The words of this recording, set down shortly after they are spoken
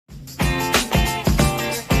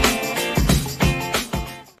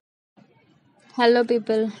Hello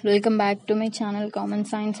people, welcome back to my channel common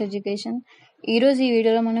science education. ఈరోజు ఈ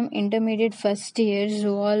వీడియోలో మనం intermediate first year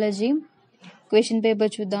zoology question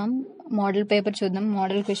paper చూద్దాం. Model paper చూద్దాం,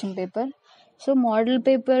 model question paper. So model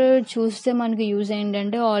paper చూస్తే మనకి యూజ్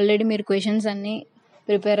ఏంటంటే, ఆల్రెడీ మీరు క్వశ్చన్స్ అన్నీ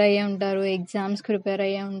ప్రిపేర్ అయ్యే ఉంటారు, ఎగ్జామ్స్కి ప్రిపేర్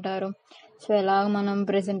అయ్యే ఉంటారు. సో ఎలాగ మనం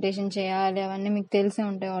ప్రెజెంటేషన్ చేయాలి అవన్నీ మీకు తెలిసే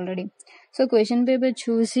ఉంటాయి ఆల్రెడీ. సో క్వశ్చన్ పేపర్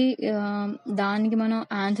చూసి దానికి మనం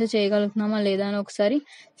ఆన్సర్ చేయగలుగుతున్నామా లేదా అని ఒకసారి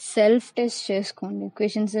సెల్ఫ్ టెస్ట్ చేసుకోండి.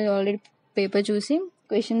 క్వశ్చన్స్ ఆల్రెడీ పేపర్ చూసి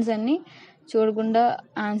క్వశ్చన్స్ అన్నీ చూడకుండా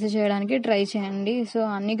ఆన్సర్ చేయడానికి ట్రై చేయండి. సో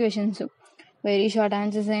అన్ని క్వశ్చన్స్ వెరీ షార్ట్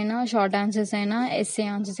ఆన్సర్స్ అయినా ఎస్ఏ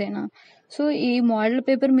ఆన్సర్స్ అయినా, సో ఈ మోడల్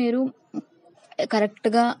పేపర్ మీరు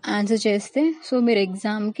కరెక్ట్గా ఆన్సర్ చేస్తే సో మీరు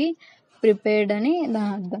ఎగ్జామ్కి ప్రిపేర్డ్ అని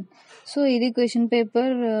దాని అర్థం. సో ఇది క్వశ్చన్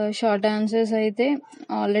పేపర్. షార్ట్ ఆన్సర్స్ అయితే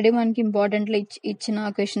ఆల్రెడీ మనకి ఇంపార్టెంట్లో ఇచ్చిన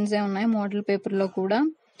క్వశ్చన్సే ఉన్నాయి మోడల్ పేపర్లో కూడా.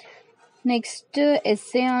 నెక్స్ట్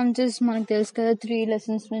ఎస్ఏ ఆన్సర్స్ మనకు తెలుసు కదా, 3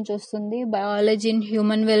 lessons నుంచి వస్తుంది. Biology and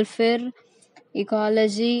human welfare,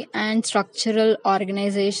 ecology and structural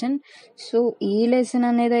organisation. So ఈ లెసన్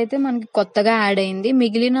అనేది అయితే మనకి కొత్తగా యాడ్ అయింది.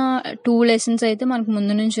 మిగిలిన 2 lessons అయితే మనకు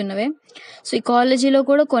ముందు నుంచి ఉన్నవే. సో ఇకాలజీలో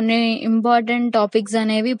కూడా కొన్ని ఇంపార్టెంట్ టాపిక్స్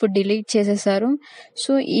అనేవి ఇప్పుడు డిలీట్ చేసేసారు.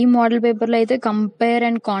 సో ఈ మోడల్ పేపర్లో అయితే compare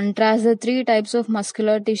and contrast the 3 types of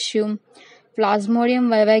muscular tissue, plasmodium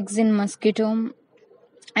vivax in mosquito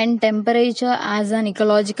and temperature as an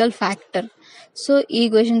ecological factor. So ఈ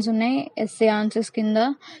క్వశ్చన్స్ ఉన్నాయి ఎస్ఏ ఆన్సర్స్ కింద.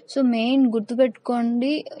 సో మెయిన్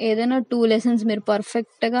గుర్తుపెట్టుకోండి, ఏదైనా 2 lessons మీరు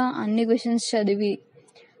పర్ఫెక్ట్గా అన్ని క్వశ్చన్స్ చదివి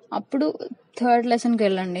అప్పుడు థర్డ్ లెసన్కి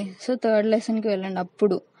వెళ్ళండి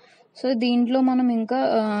అప్పుడు. సో దీంట్లో మనం ఇంకా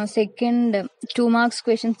సెకండ్ 2 marks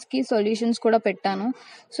క్వశ్చన్స్కి సొల్యూషన్స్ కూడా పెట్టాను.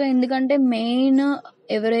 సో ఎందుకంటే మెయిన్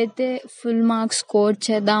ఎవరైతే ఫుల్ మార్క్స్ స్కోర్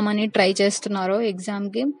చేద్దామని ట్రై చేస్తున్నారో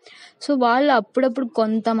ఎగ్జామ్కి, సో వాళ్ళు అప్పుడప్పుడు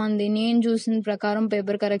కొంతమంది నేను చూసిన ప్రకారం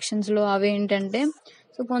పేపర్ కరెక్షన్స్లో అవేంటంటే,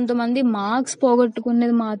 సో కొంతమంది మార్క్స్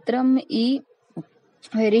పోగొట్టుకునేది మాత్రం ఈ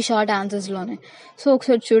వెరీ షార్ట్ ఆన్సర్స్లోనే. సో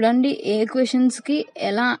ఒకసారి చూడండి ఏ క్వశ్చన్స్కి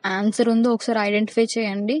ఎలా ఆన్సర్ ఉందో ఒకసారి ఐడెంటిఫై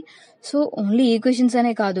చేయండి. సో ఓన్లీ ఈ క్వశ్చన్స్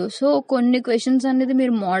అనే కాదు, సో కొన్ని క్వశ్చన్స్ అనేది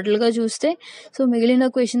మీరు మోడల్గా చూస్తే సో మిగిలిన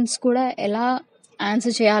క్వశ్చన్స్ కూడా ఎలా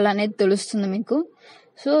ఆన్సర్ చేయాలనేది తెలుస్తుంది మీకు.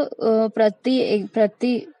 సో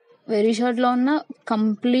ప్రతి వెరీ షార్ట్లో ఉన్న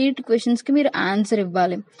కంప్లీట్ క్వశ్చన్స్కి మీరు ఆన్సర్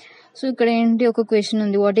ఇవ్వాలి. సో ఇక్కడ ఏంటి, ఒక క్వశ్చన్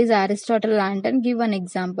ఉంది, what is Aristotle lantern, give one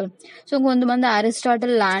example. So కొంతమంది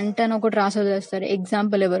అరిస్టాటిల్ లాంటర్న్ ఒకటి రాసి వదిలేస్తారు,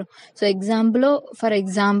 ఎగ్జాంపుల్ ఎవరు. సో ఫర్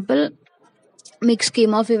ఎగ్జాంపుల్ మీకు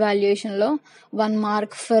scheme of ఇవాల్యుయేషన్లో 1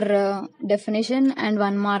 mark for definition and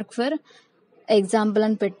 1 mark for example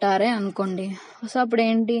అని పెట్టారే అనుకోండి. సో అప్పుడు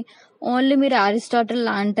ఏంటి, ఓన్లీ మీరు అరిస్టాటిల్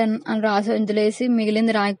లాంటర్న్ అని రాసి వదిలేసి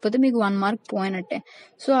మిగిలింది రాయకపోతే మీకు 1 mark పోయినట్టే.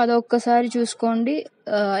 సో అదొక్కసారి చూసుకోండి.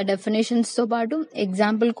 డెఫినేషన్స్తో పాటు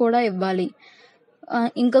ఎగ్జాంపుల్ కూడా ఇవ్వాలి.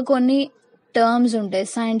 ఇంకా కొన్ని టర్మ్స్ ఉంటాయి,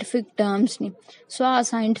 సైంటిఫిక్ టర్మ్స్ని. సో ఆ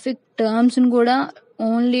సైంటిఫిక్ టర్మ్స్ని కూడా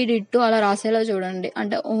ఓన్లీ డిట్టో అలా రాసేలా చూడండి,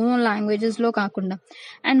 అంటే ఓన్ లాంగ్వేజెస్లో కాకుండా.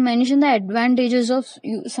 And mention the advantages of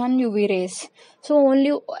sun UV rays. So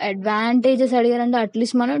only advantages అడిగారంటే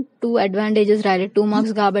at least మనం 2 advantages రాయాలి, 2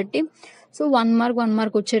 marks కాబట్టి. సో 1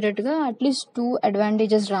 mark వచ్చేటట్టుగా అట్లీస్ట్ 2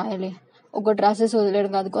 advantages రాయాలి. ఒకటి రాసేసి వదిలేడు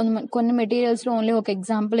కాదు. కొన్ని మెటీరియల్స్లో ఓన్లీ ఒక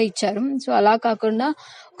ఎగ్జాంపుల్ ఇచ్చారు. సో అలా కాకుండా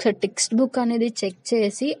ఒకసారి టెక్స్ట్ బుక్ అనేది చెక్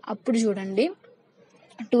చేసి అప్పుడు చూడండి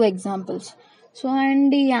 2 examples. సో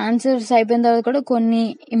అండ్ ఈ ఆన్సర్స్ అయిపోయిన తర్వాత కూడా కొన్ని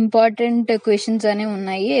ఇంపార్టెంట్ క్వశ్చన్స్ అనేవి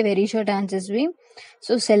ఉన్నాయి, very short ఆన్సర్స్వి.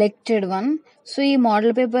 So selected 1. So ఈ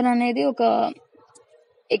మోడల్ పేపర్ అనేది ఒక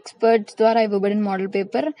ఎక్స్పర్ట్స్ ద్వారా ఇవ్వబడిన మోడల్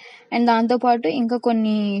పేపర్. అండ్ దాంతోపాటు ఇంకా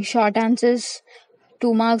కొన్ని short answers,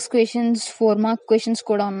 2 marks questions, 4 mark questions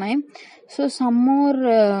కూడా ఉన్నాయి. So some more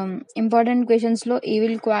important క్వశ్చన్స్లో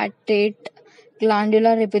evil క్వాటేట్,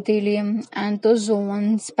 glandular epithelium,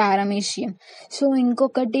 యాంథోజోన్స్, paramecium. So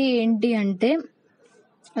ఇంకొకటి ఏంటి అంటే,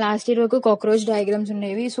 లాస్ట్ ఇయర్ వరకు కాక్రోచ్ డయాగ్రామ్స్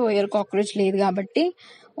ఉండేవి. సో ఇయర్ కాక్రోచ్ లేదు కాబట్టి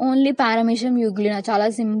ఓన్లీ పారామీషియం, యుగ్లినా, చాలా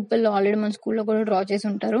సింపుల్, ఆల్రెడీ మన స్కూల్లో కూడా డ్రా చేసి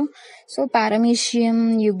ఉంటారు. సో పారామీషియం,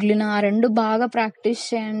 యుగ్లినా 2 బాగా ప్రాక్టీస్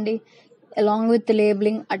చేయండి. Along with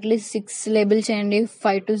labelling at least 6 label చేయండి,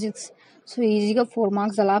 5 to 6. సో ఈజీగా 4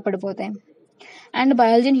 marks అలా పడిపోతాయి. And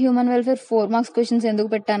biology and human welfare 4 marks questions ఎందుకు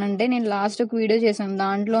పెట్టానంటే, నేను లాస్ట్ ఒక వీడియో చేశాను,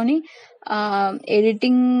 దాంట్లోని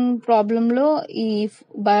ఎడిటింగ్ ప్రాబ్లంలో ఈ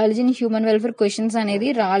biology and human welfare questions అనేది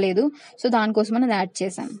రాలేదు. సో దానికోసం అది యాడ్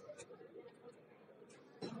చేశాను.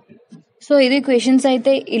 సో ఇది క్వశ్చన్స్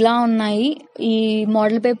అయితే ఇలా ఉన్నాయి. ఈ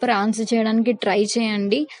మోడల్ పేపర్ ఆన్సర్ చేయడానికి ట్రై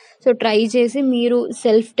చేయండి. సో ట్రై చేసి మీరు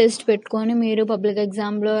సెల్ఫ్ టెస్ట్ పెట్టుకొని మీరు పబ్లిక్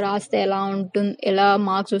ఎగ్జామ్లో రాస్తే ఎలా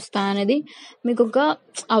మార్క్స్ వస్తాయనేది మీకు ఒక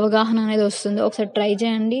అవగాహన అనేది వస్తుంది. ఒకసారి ట్రై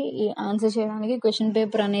చేయండి ఈ ఆన్సర్ చేయడానికి క్వశ్చన్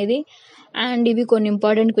పేపర్ అనేది. అండ్ ఇవి కొన్ని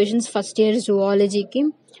important questions first year జువాలజీకి.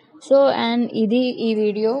 So and ఇది ఈ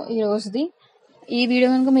వీడియో ఈరోజుది. ఈ వీడియో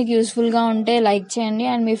కనుక మీకు యూస్ఫుల్గా ఉంటే లైక్ చేయండి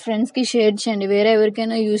అండ్ మీ ఫ్రెండ్స్కి షేర్ చేయండి. వేరే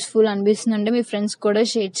ఎవరికైనా యూస్ఫుల్ అనిపిస్తుందంటే మీ ఫ్రెండ్స్ కూడా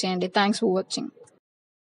షేర్ చేయండి. Thanks for watching.